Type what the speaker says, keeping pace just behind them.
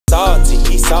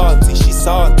he salty, she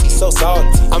salty, so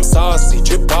salty. I'm saucy,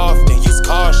 drip off, then use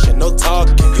caution, no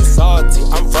talking. You salty,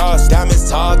 I'm frost, diamonds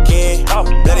talking,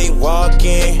 bloody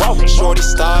walking, shorty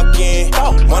stalking,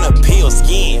 wanna peel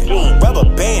skin, rubber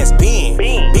bands being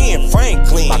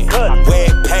Franklin,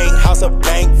 red paint, house of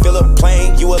blank, fill a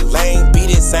plane, you a lame, beat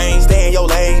insane, stay in your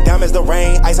lane, diamonds the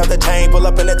rain, ice out the chain, pull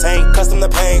up in the tank, custom the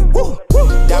paint, woo,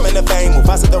 diamond the fame, move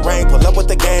fast at the rain, pull up with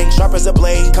the gang, sharp as a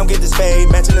blade, come get this fade,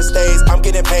 matching the stage, I'm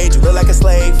getting paid, you look like a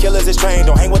slave, killers is trained,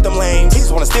 don't hang with them lames, he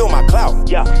just wanna steal my clout,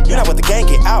 you not with the gang,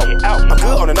 get out, I'm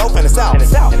good on the north and the south,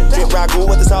 drip ragu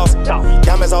with the sauce,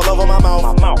 diamonds all over my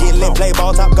mouth, get lit, play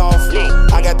ball, top golf,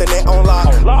 I got the net on lock,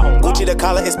 Gucci the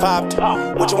collar is popped,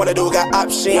 what you wanna do, got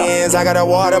options, I got a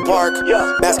water park,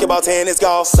 basketball, tennis,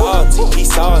 golf, salty, he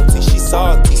salty, she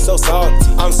salty, so salty,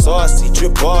 I'm saucy,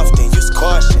 drip off, then use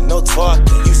caution, no talking,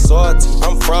 you salty,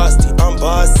 I'm frosty, I'm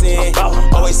bossing,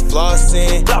 always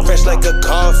flossing, fresh like a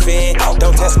coffin,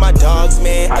 don't test my dogs,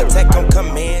 man, attack on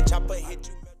command, chopper hit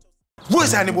you.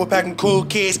 What's happening, boy, packing cool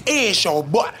kids? It's your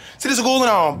boy. So this is cool, and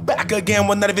I'm back again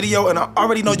with another video, and I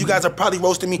already know you guys are probably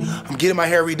roasting me. I'm getting my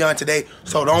hair redone today,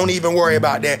 so don't even worry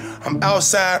about that. I'm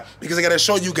outside because I gotta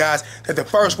show you guys that the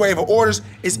first wave of orders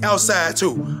is outside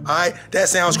too, all right? That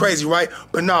sounds crazy, right?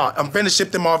 But nah, I'm finna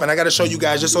ship them off, and I gotta show you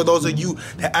guys, just so those of you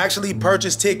that actually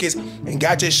purchased tickets and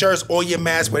got your shirts or your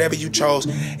masks, whatever you chose,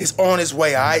 it's on its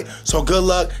way, all right? So good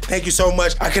luck. Thank you so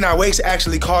much. I cannot wait to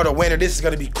actually call the winner. This is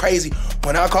gonna be crazy.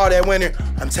 When I call that winner,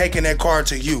 I'm taking that card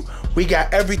to you. We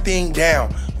got everything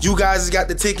down. You guys got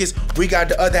the tickets. We got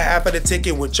the other half of the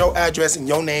ticket with your address and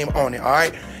your name on it, all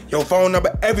right? Your phone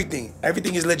number, everything.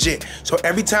 Everything is legit. So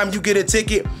every time you get a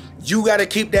ticket, you gotta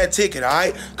keep that ticket, all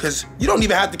right? Because you don't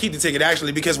even have to keep the ticket,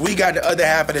 actually, because we got the other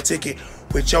half of the ticket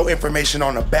with your information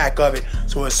on the back of it.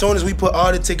 So as soon as we put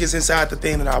all the tickets inside the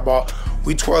thing that I bought,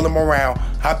 we twirl them around.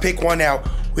 I pick one out.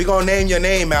 We're gonna name your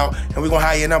name out, and we're gonna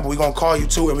have your number. We're gonna call you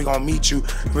too, and we're gonna meet you,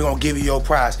 and we're gonna give you your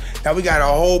prize. Now we got a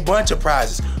whole bunch of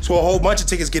prizes, so a whole bunch of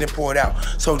tickets getting poured out.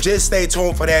 So just stay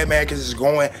tuned for that, man, because it's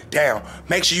going down.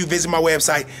 Make sure you visit my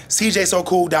website,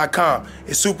 cjsocool.com.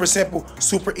 It's super simple,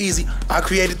 super easy. I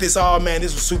created this all, man.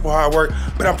 This was super hard work,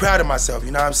 but I'm proud of myself,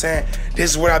 you know what I'm saying?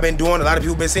 This is what I've been doing. A lot of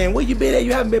people been saying, where you been at?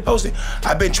 You haven't been posting.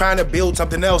 I've been trying to build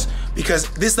something else, because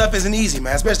this stuff isn't easy,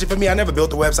 man, especially for me. I never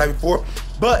built a website before,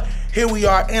 but here we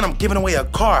are, and I'm giving away a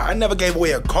car. I never gave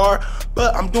away a car,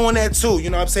 but I'm doing that too, you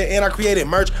know what I'm saying? And I created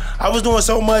merch. I was doing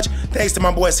so much, thanks to my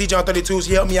boy CJ32s.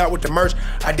 He helped me out with the merch.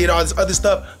 I did all this other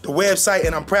stuff, the website,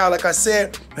 and I'm proud, like I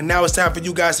said. And now it's time for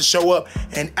you guys to show up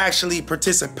and actually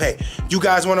participate. You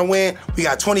guys wanna win? We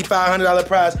got $2,500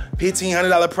 prize,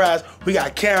 $1,500 prize. We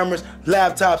got cameras,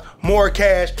 laptops, more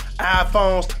cash,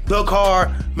 iPhones, the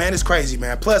car. Man, it's crazy,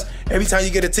 man. Plus, every time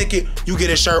you get a ticket, you get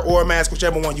a shirt or a mask,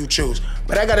 whichever one you choose.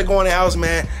 But I gotta go in the house,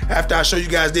 man, after I show you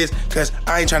guys this, because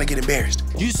I ain't trying to get embarrassed.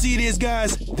 You see this,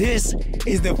 guys? This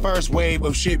is the first wave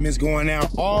of shipments going out.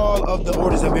 All of the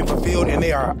orders have been fulfilled, and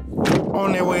they are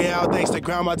on their way out, thanks to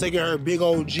Grandma taking her big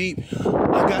old Jeep.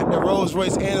 I got the Rolls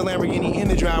Royce and the Lamborghini in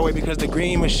the driveway because the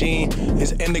green machine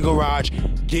is in the garage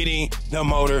getting the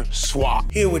motor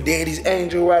swapped. Here with Daddy's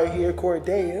angel right here,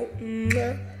 Cordelia.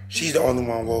 She's the only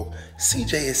one woke.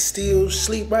 CJ is still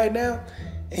asleep right now.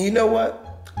 And you know what?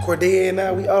 Cordelia and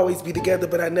I, we always be together,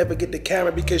 but I never get the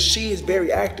camera because she is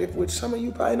very active, which some of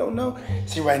you probably don't know.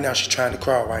 See, right now, she's trying to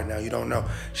crawl right now. You don't know.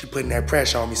 She putting that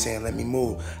pressure on me saying, let me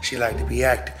move. She like to be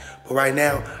active. But right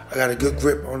now, I got a good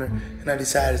grip on her, and I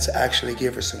decided to actually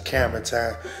give her some camera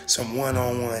time, some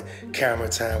one-on-one camera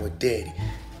time with Daddy.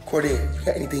 Cordelia, you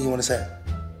got anything you want to say?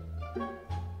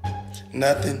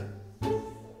 Nothing?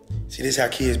 See, this is how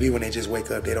kids be when they just wake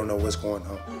up. They don't know what's going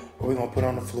on. But we're going to put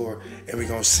on the floor, and we're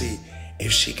going to see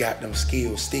if she got them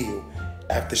skills still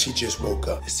after she just woke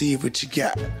up. See what you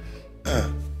got.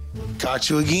 Caught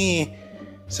you again.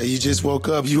 So you just woke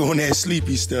up, you on that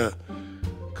sleepy stuff.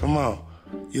 Come on.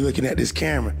 You're looking at this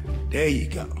camera. There you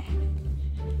go.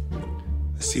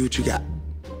 Let's see what you got.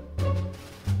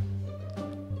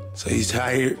 So you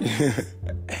tired?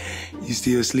 You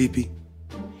still sleepy?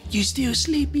 You still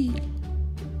sleepy?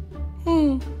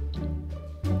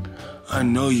 I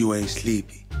know you ain't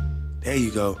sleepy. There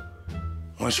you go.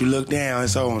 Once you look down,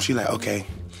 it's on. She like, okay,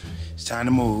 it's time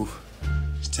to move.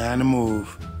 It's time to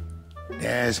move.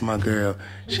 That's my girl.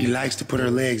 She likes to put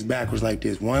her legs backwards like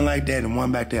this. One like that and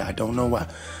one back there. I don't know why.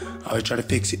 I always try to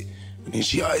fix it. And then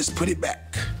she always put it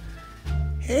back.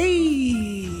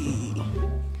 Hey.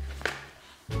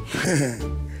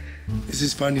 This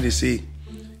is funny to see.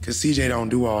 Because CJ don't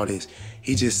do all this.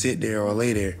 He just sit there or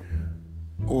lay there.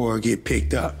 Or get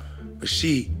picked up. But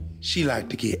she like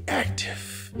to get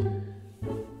active.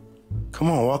 Come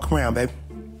on, walk around, baby.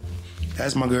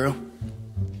 That's my girl.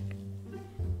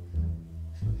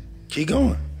 Keep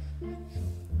going.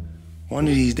 One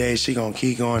of these days, she gonna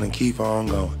keep going and keep on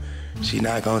going. She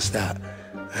not gonna stop.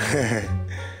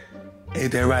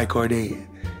 Ain't that right, Cordelia?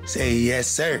 Say yes,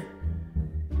 sir.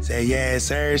 Say yes,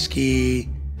 sir, ski.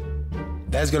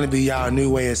 That's gonna be y'all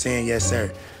new way of saying yes,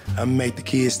 sir. I'm gonna make the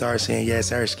kids start saying yes,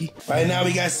 sir, ski. Right now,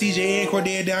 we got CJ and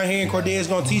Cordelia down here, and Cordelia's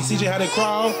gonna teach CJ how to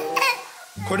crawl.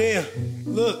 Cordelia,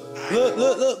 look,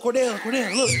 Cordelia,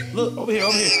 look, over here.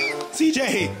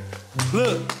 CJ,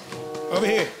 look, over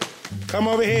here. Come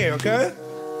over here, okay?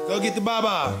 Go get the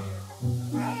baba.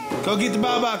 Go get the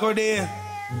baba, Cordelia.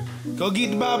 Go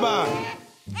get the baba.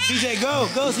 CJ, go,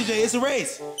 CJ, it's a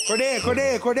race. Cordelia,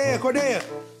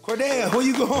 where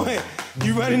you going?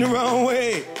 You running the wrong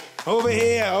way. Over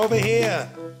here.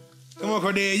 Come on,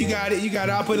 Cordelia, you got it.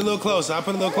 I'll put it a little closer.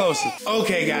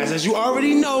 Okay, guys, as you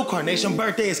already know, Karnation's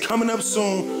birthday is coming up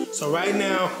soon. So right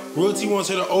now, Royalty wants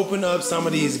her to open up some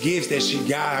of these gifts that she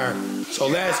got her. So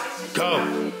let's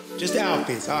go. Just the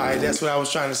outfits. All right, that's what I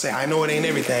was trying to say. I know it ain't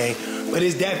everything, but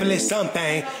it's definitely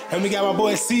something. And we got my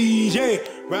boy CJ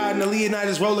riding the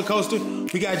Leonidas roller coaster.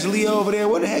 We got Jalea over there.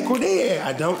 What the heck, Cordelia?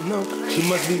 I don't know. She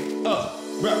must be up.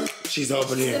 Bro, she's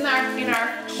over there. In our.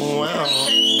 Wow.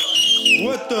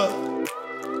 What the?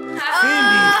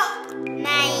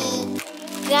 My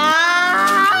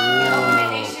God.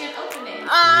 Open it.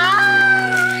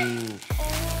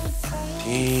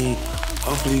 Dang.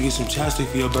 Hopefully you get some chapstick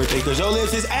for your birthday, because your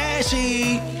lips is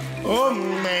ashy. Oh,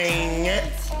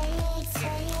 man.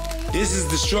 This is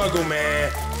the struggle,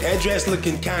 man. That dress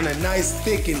looking kind of nice,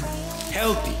 thick, and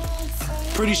healthy.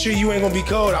 Pretty sure you ain't gonna be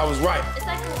cold. I was right. It's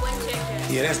like a winter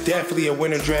dress. Yeah, that's definitely a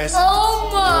winter dress.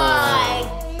 Oh my.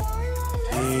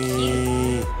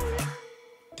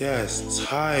 That's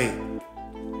tight.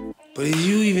 But is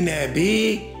you even that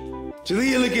big?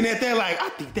 Jalea looking at that like, I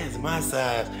think that's my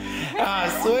size. I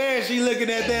swear she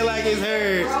looking at that like it's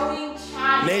hers. Growing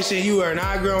child. Nation, you are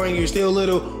not growing. You're still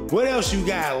little. What else you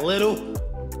got, little?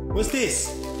 What's this?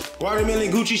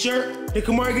 Watermelon Gucci shirt? Did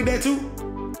Kamari get that too?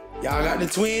 Y'all got the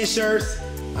twin shirts.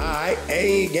 All right.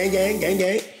 Hey, gang.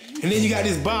 And then you got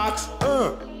this box.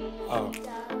 Oh,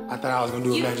 I thought I was going to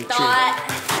do a magic trick.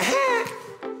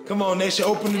 Come on, Nation.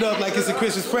 Open it up like it's a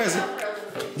Christmas present.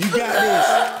 You got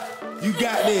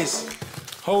this.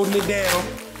 Holding it down.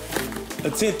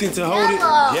 Attempting to hold it.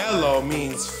 Yellow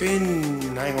means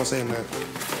fin. I ain't gonna say nothing,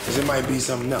 because it might be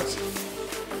something else.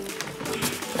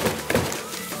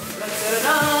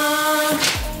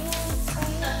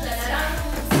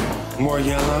 More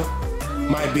yellow.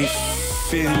 Might be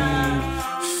fin.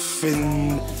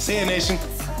 Say it, Nation.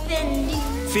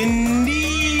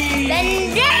 Fendi.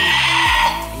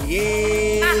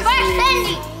 Yes. My first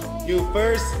Fendi. You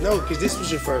first? No, because this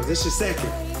was your first. This your second.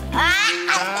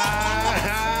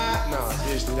 No,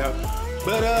 seriously, no.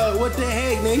 But what the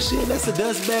heck, Nation? That's a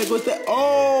dust bag. What the?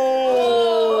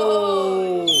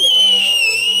 Oh!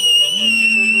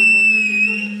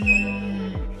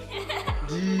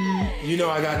 You know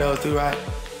I got those too, right?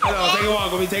 Hold on, take a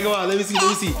walk with me. Take a walk. Let me see.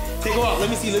 Take a walk. Let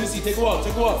me see. Take a walk.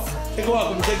 Let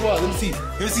me see.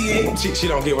 She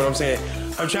don't get what I'm saying.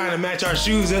 I'm trying to match our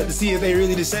shoes up to see if they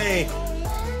really the same.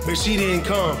 But she didn't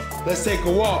come. Let's take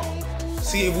a walk.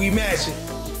 See if we match it.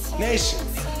 Nation,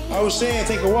 I was saying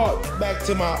take a walk back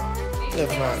to my...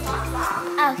 Never mind.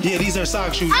 Okay. Yeah, these are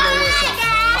sock shoes.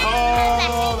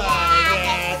 Oh my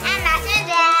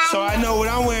God. So I know what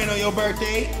I'm wearing on your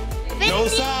birthday. Fendi. No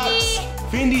socks.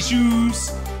 Fendi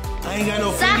shoes. I ain't got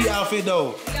no Fendi outfit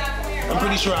though. I'm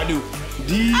pretty sure I do.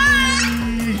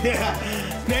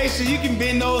 Nation, you can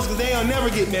bend those because they'll never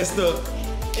get messed up.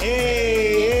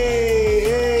 Hey.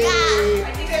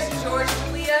 I think that's George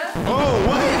Jalea. Oh,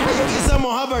 what? How you get something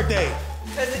on her birthday?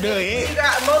 Because if you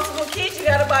got multiple kids, you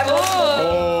gotta buy multiple.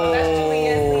 Oh. That's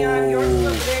Julia's, Leon, yours is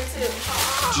over there too.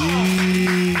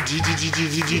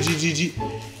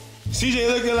 CJ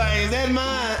looking like, is that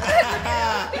mine?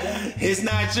 It's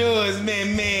not yours, man.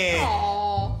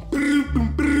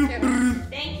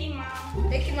 Thank you, Mom.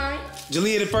 Thank you, Mommy.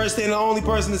 Jalea, the first and the only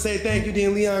person to say thank you,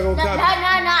 then Leon gonna copy. No,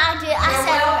 I did.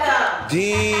 I said.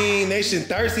 Dang, Nation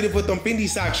thirsty to put them Fendi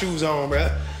sock shoes on, bruh.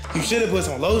 You should have put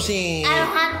some lotion. I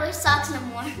don't have to wear socks no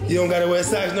more. You don't gotta wear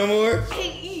socks no more?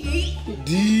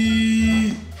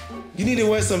 You need to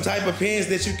wear some type of pants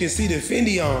that you can see the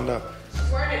Fendi on, though.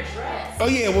 She's wearing a dress. Oh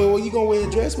yeah, well you gonna wear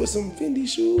a dress with some Fendi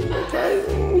shoes,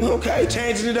 okay,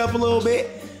 changing it up a little bit.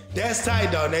 That's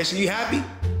tight though, Nation. You happy?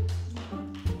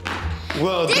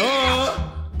 Well, duh.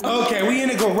 Okay, we in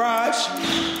the garage.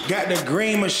 Got the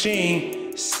green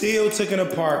machine still taken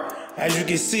apart. As you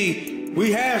can see,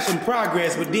 we have some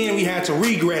progress, but then we had to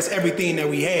regress everything that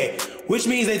we had. which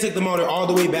means they took the motor all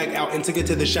the way back out and took it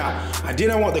to the shop. I did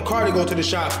not want the car to go to the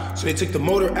shop, so they took the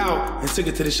motor out and took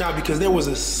it to the shop because there was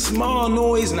a small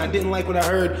noise and I didn't like what I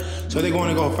heard, so they're going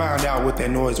to go find out what that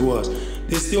noise was.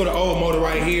 This is still the old motor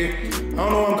right here. I don't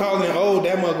know why I'm calling it old,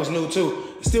 that mug was new too.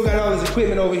 Still got all this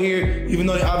equipment over here, even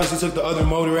though they obviously took the other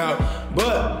motor out.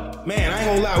 But man, I ain't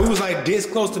gonna lie, we was like this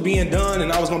close to being done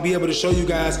and I was gonna be able to show you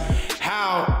guys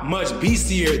how much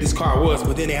beastier this car was,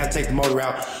 but then they had to take the motor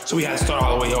out, so we had to start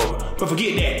all the way over. But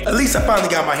forget that. At least I finally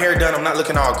got my hair done. I'm not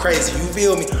looking all crazy, you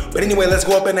feel me? But anyway, let's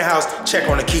go up in the house, check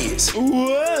on the kids.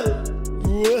 Whoa,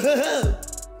 whoa.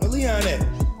 Where Leon at?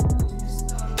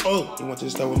 Oh, he went to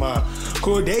the store with mom.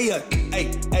 Cordelia,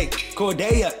 hey,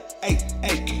 Cordelia, hey,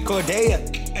 Cordelia,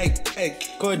 hey,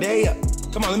 Cordelia.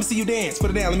 Come on, let me see you dance. Put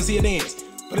it down, let me see you dance.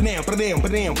 Put it down, put it down,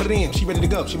 put it down, put it down. She ready to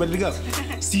go, she ready to go.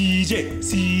 CJ, hey,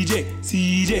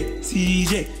 CJ,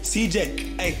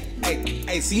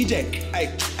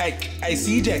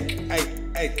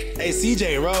 hey,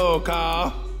 CJ, roll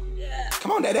call.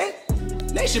 Come on, Daddy.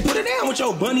 They should put it down with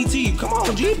your bunny teeth. Come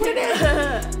on, G, put it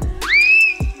down.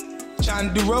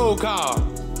 Trying to do roll call.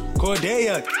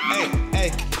 Cordelia,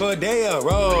 hey, Cordelia,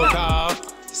 roll call.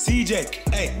 CJ,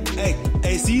 hey,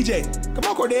 CJ. Come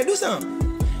on, Cordelia, do something.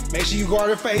 Make sure you guard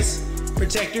her face,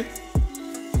 protect her.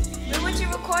 But what you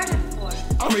recording for?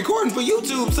 I'm recording for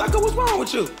YouTube, sucker. What's wrong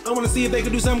with you? I want to see if they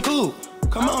can do something cool.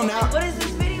 Come on now. What is this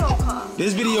video called?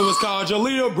 This video was called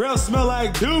Jalea Breath Smell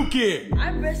Like Dookie.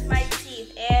 I brushed my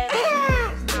teeth and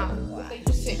They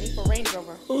just sent me for Range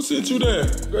Rover. Who sent you there?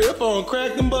 Girl, your phone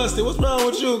cracked and busted. What's wrong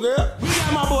with you, girl? We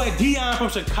got my boy Dion from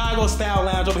Chicago Style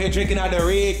Lounge over here drinking out the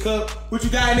red cup. What you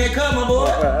got in that cup, my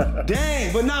boy?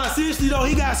 Dang, but nah, seriously though,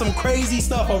 he got some crazy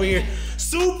stuff over here.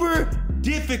 Super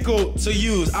difficult to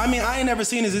use. I mean, I ain't never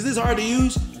seen this. Is this hard to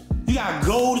use? You got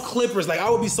gold clippers. Like, I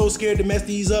would be so scared to mess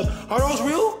these up. Are those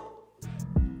real?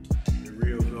 The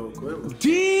real gold clippers.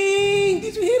 Dang,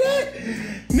 did you hear that?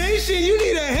 Nation, you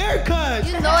need a haircut.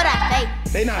 you know what I think.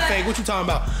 They not fake, what you talking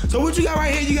about? So what you got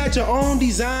right here, you got your own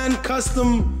design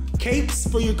custom capes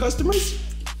for your customers?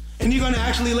 And you're gonna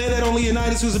actually lay that on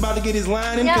Leonidas who's about to get his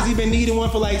line in because he's been needing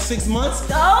one for like 6 months?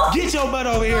 No. Get your butt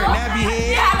over here, nappy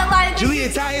head. Yeah, the line is-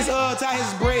 Julia, tie his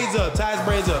braids up, tie his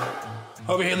braids up.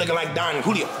 Over here looking like Don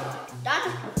Julio.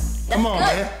 Come on,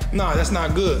 man. No, that's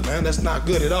not good, man. That's not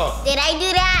good at all. Did I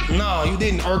do that? No, you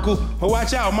didn't, Urkel. But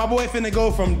watch out, my boy finna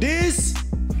go from this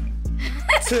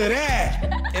to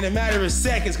that in a matter of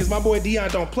seconds, because my boy Dion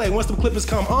don't play. Once the clippers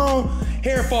come on,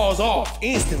 hair falls off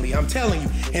instantly, I'm telling you.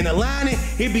 And the lining,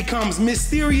 it becomes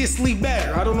mysteriously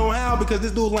better. I don't know how, because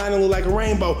this dude's lining look like a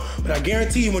rainbow, but I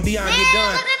guarantee you when Dion get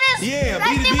done, look at this. yeah, That's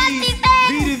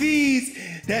B to V's,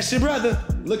 that's your brother.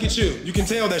 Look at you. You can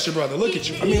tell that's your brother. Look at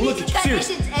you. I mean, look at you.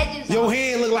 Seriously. Your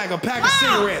head look like a pack of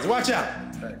cigarettes. Watch out.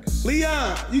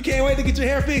 Leon, you can't wait to get your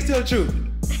hair fixed, tell the truth.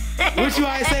 What you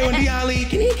always say when Dion leave?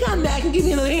 Can he come back and give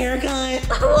me a little haircut?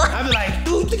 I be like,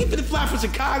 dude, think he finna fly from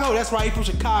Chicago? That's right, he from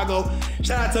Chicago.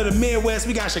 Shout out to the Midwest.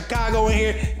 We got Chicago in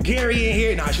here, Gary in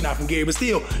here. Nah, she's not from Gary, but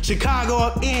still, Chicago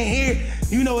up in here.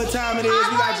 You know what time it is.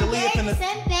 We got Jalea finna.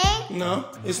 Same thing. No,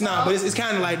 it's not, but it's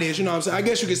kind of like this, you know what I'm saying? I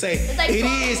guess you could say like it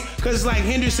is, because it's like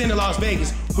Henderson to Las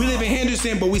Vegas. We live in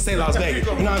Henderson, but we say Las Vegas.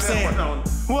 You know what I'm saying?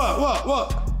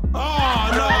 What? Oh,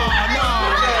 no.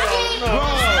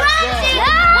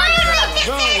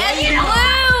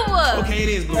 Okay, it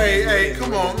is blue. Hey,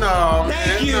 come on, no, man.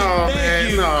 Thank you.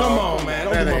 Come on, man.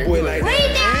 Don't do my boy like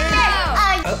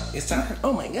that. It's time.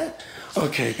 Oh my God.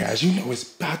 Okay, guys, you know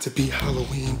it's about to be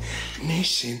Halloween.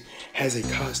 Nation has a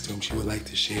costume she would like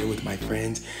to share with my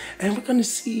friends, and we're gonna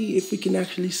see if we can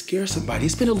actually scare somebody.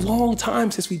 It's been a long time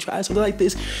since we tried something like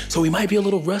this, so we might be a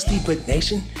little rusty, but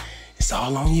Nation, it's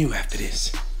all on you after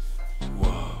this.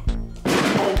 Whoa.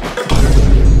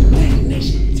 Dang,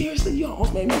 Nation, seriously, you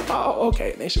almost made me fall.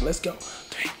 Okay, Nation, let's go.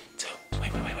 3, 2,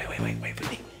 wait for me.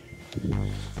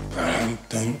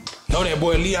 Know that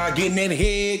boy Leon getting that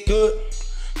head cut.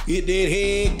 Get that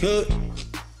head cut.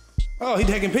 Oh, he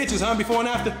taking pictures, huh? Before and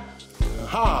after?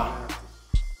 Uh-huh.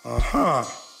 Oh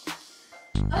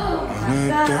my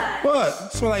God.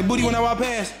 What? Smell like booty when I walk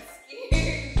past?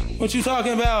 What you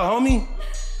talking about, homie?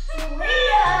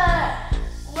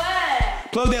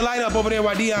 What? Plug that light up over there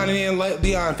while Dion and then let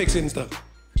Dion fix it and stuff.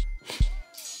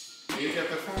 You got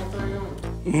the phone thing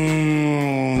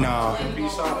on? No.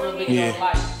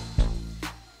 Yeah.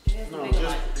 No,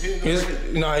 just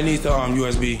hit the No, it needs the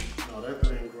USB. Oh, that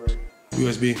thing great.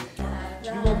 USB.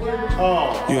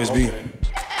 Oh. USB.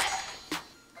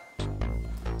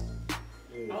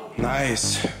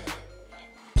 Nice.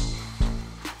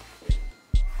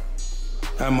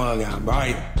 That mug got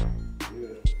bright.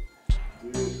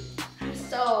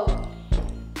 So.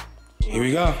 Here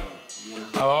we go.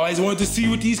 I always wanted to see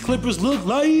what these clippers look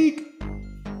like.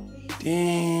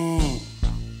 Dang.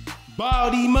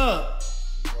 Bald him up.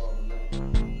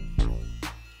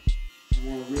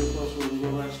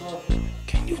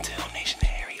 Can you tell Nation to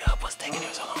hurry up? What's taking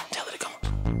her so long? Tell her to come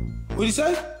on. What'd you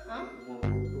say? Huh?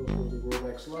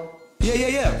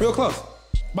 Yeah. Real close.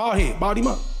 Bald head. Bald him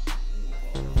up.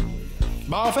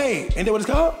 Bald fade. Ain't that what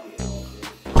it's called?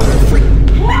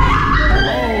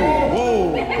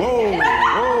 Whoa.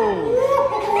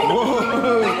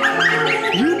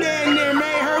 You damn near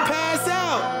made her pass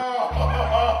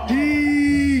out.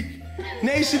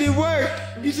 Nation, it worked.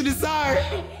 You should have saw her.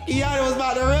 Iana was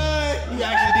about to run. You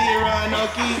actually did run, no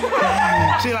key.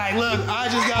 She like, look, I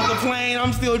just got off the plane.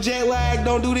 I'm still jet lagged.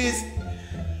 Don't do this.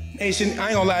 Nation, I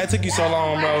ain't gonna lie. It took you so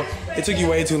long, bro. It took you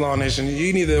way too long, Nation.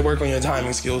 You need to work on your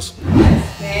timing skills.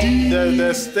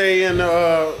 That stay in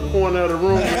the corner of the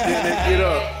room and then get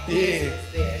up. Yeah.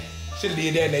 Should have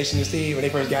did that, Nation, instead when they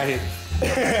first got here.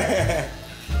 Cause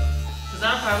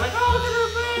I'm probably like, oh, look at her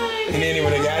face. And then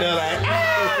when they got there, like,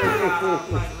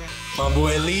 my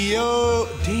boy Leo.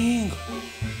 Dang.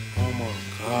 Oh my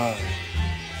God.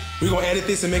 We gonna edit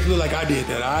this and make it look like I did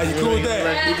that, all right? You cool with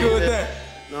that? You cool with that?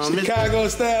 No, Chicago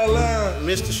Style Lounge.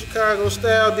 Mr. Chicago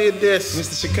Style did this.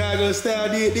 Mr. Chicago Style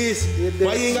did this.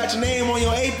 Why you ain't got your name on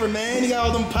your apron, man? You got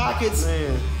all them pockets.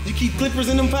 Man. You keep clippers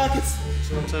in them pockets?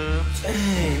 Sometimes.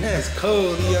 Dang, that's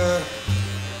cold, Leon.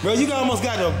 Bro, you almost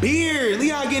got a beard.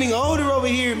 Leon getting older over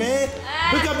here, man.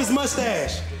 Look up his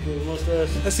mustache.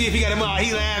 Let's see if he got a mustache.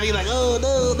 He laugh. He like, oh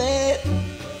no, man.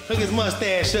 Look his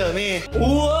mustache up, man.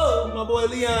 Whoa, my boy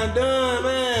Leon done,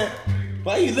 man.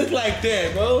 Why you look like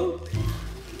that, bro?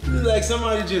 You look like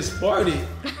somebody just farted.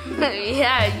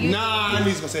 Yeah, you. Nah, I knew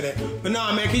he was gonna say that. But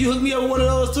nah, man, can you hook me up with one of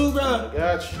those too, bro?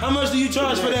 Gotcha. How much do you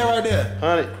charge for that right there?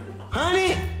 100.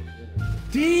 100?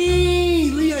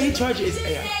 Dang, Leon, he charges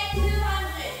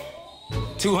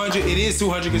 200. It is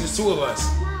 200 because it's two of us.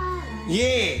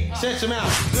 Yeah, shut your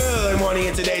mouth. Good morning,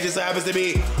 and today just happens to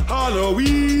be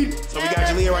Halloween. So we got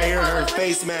Jalea right here in her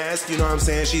face mask. You know what I'm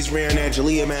saying? She's wearing that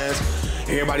Jalea mask.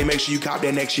 Everybody make sure you cop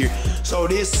that next year. So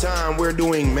this time we're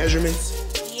doing measurements.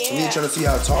 Yeah. So we're trying to see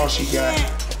how tall she got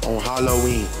on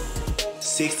Halloween.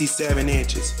 67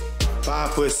 inches,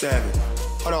 5'7".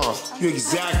 Hold on, you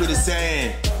exactly the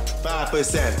same.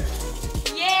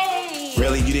 5'7". Yay!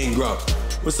 Really, you didn't grow.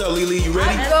 What's up, Lily? You ready?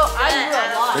 I grew a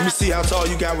lot. Let me see how tall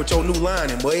you got with your new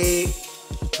lining, boy.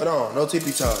 Hold on, no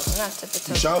tippy toes. Not tippy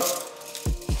You toes. sure?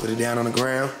 Put it down on the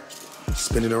ground.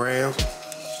 Spin it around.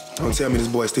 Don't tell me this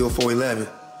boy still 4'11".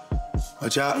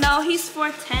 Watch out. No, he's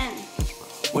 4'10".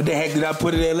 What the heck did I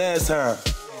put it at last time?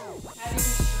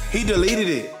 He deleted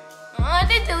it. Oh, I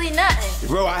didn't delete nothing.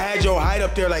 Bro, I had your height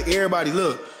up there like everybody.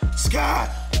 Look. Sky,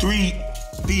 3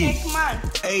 feet. Hey, come on.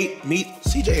 8 meet.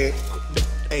 CJ,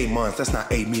 8 months. That's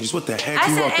not 8 meters. What the heck? I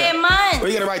you said wrote that? 8 months. Well,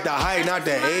 you gotta write the height, not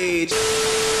the age.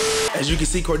 As you can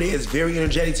see, Corday is very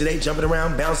energetic today, jumping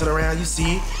around, bouncing around. You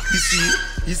see it. You see it.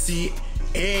 You see it.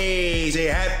 Hey, say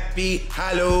happy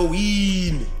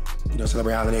Halloween. You don't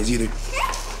celebrate holidays either.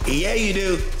 Yeah, you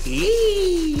do.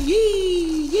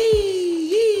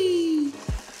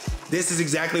 This is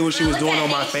exactly what she was doing on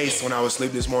my face when I was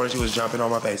asleep this morning. She was jumping on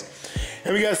my face.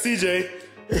 And we got CJ.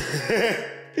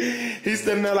 He's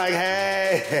standing there like,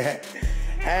 hey,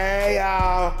 hey,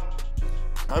 y'all.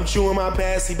 I'm chewing my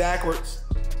passy backwards.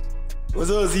 What's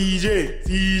up, CJ?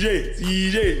 CJ.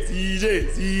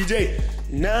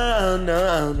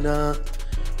 No.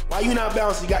 Why you not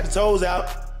bouncing? You got the toes out.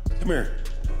 Come here.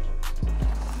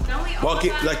 Walk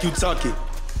it like you tuck it.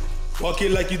 Walk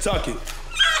it like you tuck it.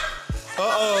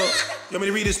 Uh-oh. You want me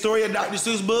to read the story of Dr.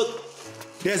 Seuss' book?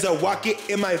 There's a walk it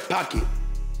in my pocket.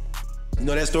 You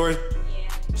know that story? Yeah.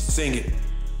 Sing it.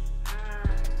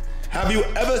 Have you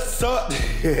ever saw...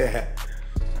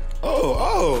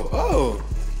 Oh.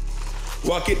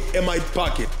 Walk it in my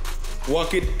pocket.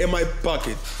 Walk it in my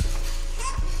pocket.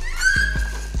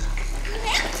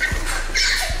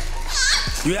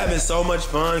 You having so much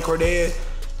fun, Corday.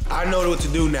 I know what to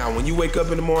do now. When you wake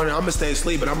up in the morning, I'm gonna stay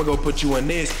asleep, but I'm gonna go put you in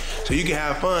this so you can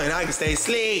have fun and I can stay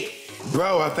asleep.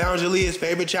 Bro, I found Jalea's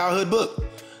favorite childhood book.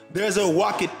 There's a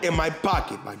Walk It in My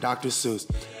Pocket by Dr. Seuss.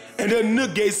 And a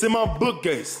Nuggates in my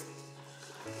bookcase.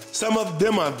 Some of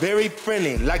them are very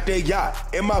friendly, like the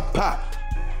yacht in my pot.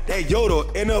 They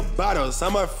yodel in a bottle.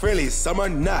 Some are friendly, some are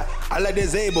not. I like the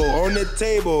Zable on the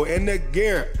table, and the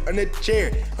gear on the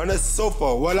chair, on the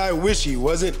sofa. Well, I wish he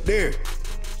wasn't there.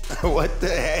 What the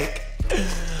heck?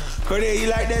 Corday, you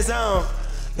like that song?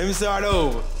 Let me start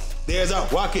over. There's a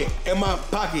Walk It in my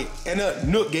pocket and a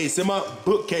Nuggates in my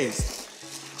bookcase.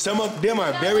 Some of them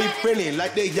are very friendly,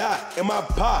 like the yacht in my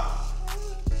pot.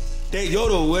 They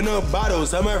yodel in a bottle,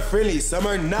 some are friendly, some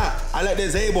are not. I like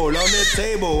this table, on the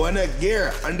table, on the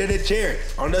gear, under the chair,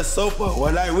 on the sofa.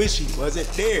 Well, I wish he wasn't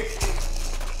there.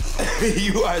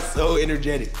 You are so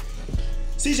energetic.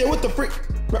 CJ, what the frick?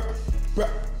 Bruh.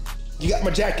 You got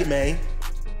my jacket, man.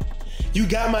 You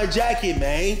got my jacket,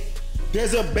 man.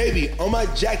 There's a baby on my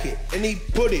jacket, and he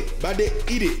put it, about to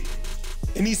eat it.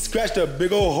 And he scratched a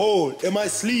big old hole in my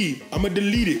sleeve. I'ma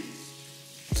delete it.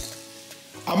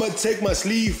 I'ma take my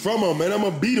sleeve from him and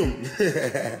I'ma beat him.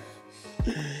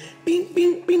 Bing,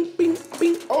 bing, bing, bing,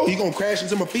 bing. Oh, he gonna crash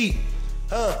into my feet.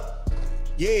 Huh?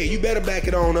 Yeah, you better back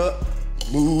it on up.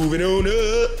 Moving on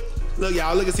up. Look,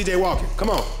 y'all, look at CJ walking.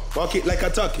 Come on, walk it like I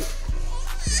tuck it.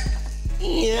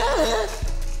 Yeah.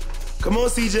 Come on,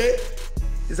 CJ.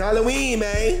 It's Halloween,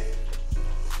 man.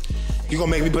 You gonna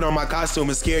make me put on my costume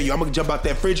and scare you. I'm gonna jump out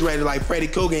that refrigerator like Freddy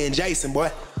Krueger and Jason,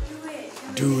 boy.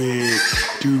 Do it.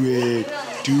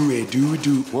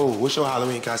 Whoa, what's your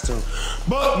Halloween costume?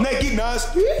 Buck naked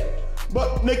nasty.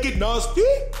 Buck naked nasty.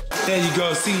 There you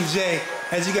go, CJ.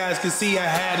 As you guys can see, I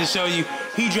had to show you,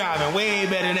 he driving way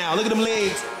better now. Look at them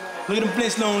legs. Look at them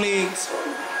Flintstone legs.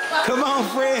 Come on,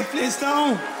 Fred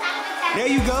Flintstone. There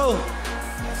you go.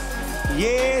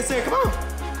 Yes, sir, come on.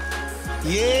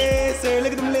 Yes, sir,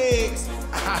 look at them legs.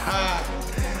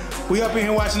 We up in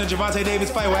here watching the Gervonta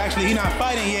Davis fight. Well, actually, he not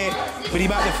fighting yet, but he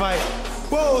about to fight.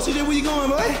 Whoa, CJ, where you going,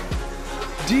 boy?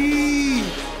 Gee,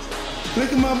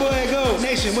 look at my boy go.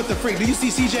 Nation, what the freak? Do you see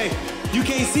CJ? You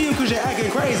can't see him because you're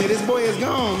acting crazy. This boy is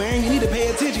gone, man. You need to pay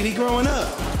attention. He growing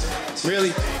up.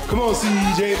 Really? Come on,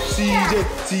 CJ.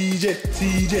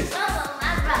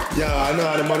 Yo, I know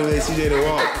how to motivate CJ to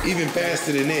walk, even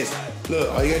faster than this.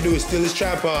 Look, all you gotta do is steal his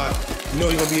tripod. You know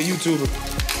he's gonna be a YouTuber.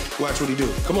 Watch what he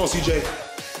do. Come on, CJ.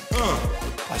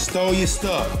 I stole your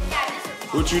stuff.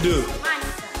 What you do?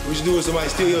 What you do when somebody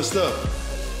steal your stuff?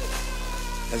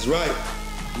 That's right.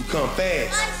 You come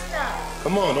fast.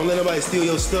 Come on, don't let nobody steal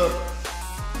your stuff.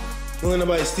 Don't let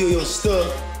nobody steal your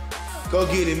stuff. Go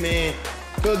get it, man.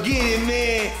 Go get it,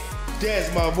 man. That's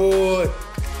my boy.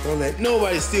 Don't let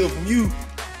nobody steal from you.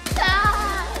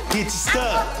 Get your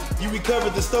stuff. You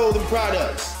recovered the stolen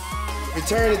products.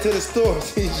 Return it to the store,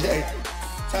 CJ.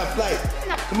 Top flight.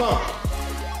 Come on.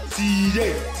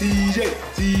 CJ.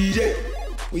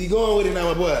 Where you going with it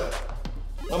now, my boy?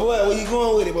 My boy, where you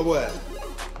going with it, my boy?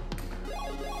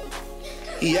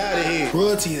 He out of here.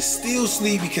 Royalty is still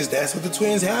asleep because that's what the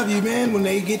twins have you, man, when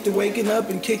they get to waking up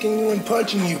and kicking you and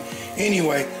punching you.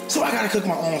 Anyway, so I gotta cook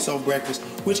my own self breakfast,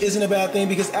 which isn't a bad thing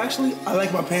because actually I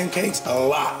like my pancakes a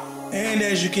lot. And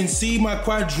as you can see, my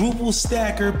quadruple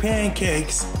stacker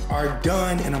pancakes are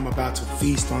done and I'm about to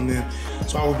feast on them.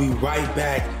 So I will be right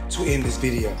back to end this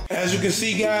video. As you can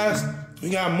see, guys, we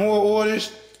got more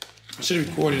orders. I should have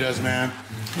recorded us, man.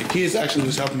 The kids actually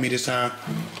was helping me this time.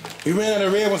 We ran out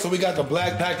of red one, so we got the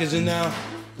black packaging now.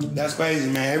 That's crazy,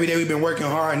 man. Every day we've been working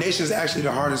hard. Nation's actually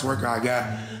the hardest worker I got.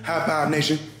 High five,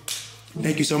 Nation.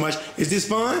 Thank you so much. Is this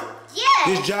fun? Yeah.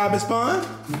 This job is fun?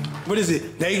 What is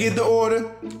it? They get the order.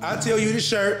 I tell you the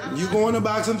shirt. You go in the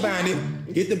box and find it.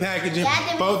 Get the packaging.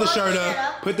 Fold the shirt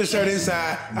up. Put the shirt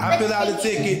inside. I fill out the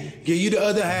ticket. Give you the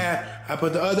other half. I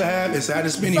put the other half inside the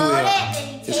spinning wheel.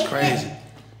 It's crazy.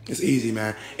 It's easy,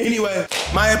 man. Anyway,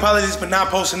 my apologies for not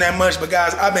posting that much, but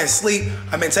guys, I've been asleep,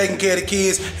 I've been taking care of the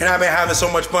kids, and I've been having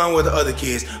so much fun with the other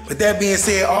kids. But that being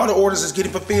said, all the orders is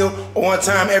getting fulfilled on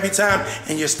time, every time,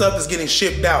 and your stuff is getting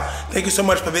shipped out. Thank you so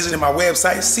much for visiting my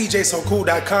website,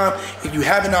 cjsocool.com. If you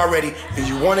haven't already and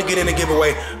you want to get in a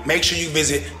giveaway, make sure you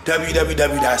visit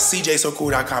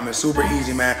www.cjsocool.com. It's super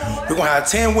easy, man. We're going to have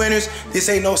 10 winners. This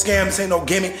ain't no scam. This ain't no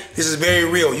gimmick. This is very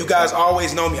real. You guys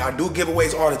always know me. I do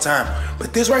giveaways all the time.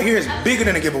 But this right here is bigger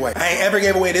than a giveaway. I ain't ever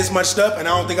gave away this much stuff, and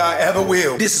I don't think I ever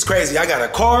will. This is crazy. I got a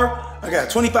car, I got a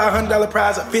 $2,500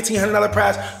 prize, a $1,500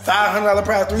 prize, $500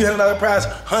 prize, $300 prize,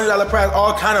 $100 prize,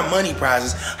 all kind of money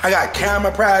prizes. I got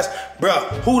camera prize. Bruh,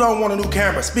 who don't want a new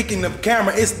camera? Speaking of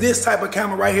camera, it's this type of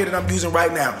camera right here that I'm using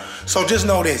right now. So just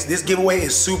know this giveaway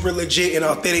is super legit and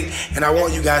authentic, and I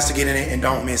want you guys to get in it and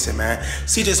don't miss it, man.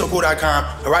 cjsocool.com.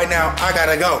 But right now, I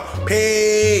gotta go.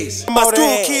 Peace. My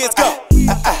school kids go.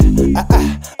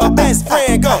 My best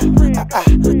friend go.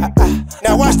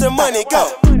 Now watch the money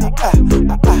go.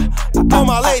 All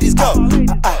my ladies go.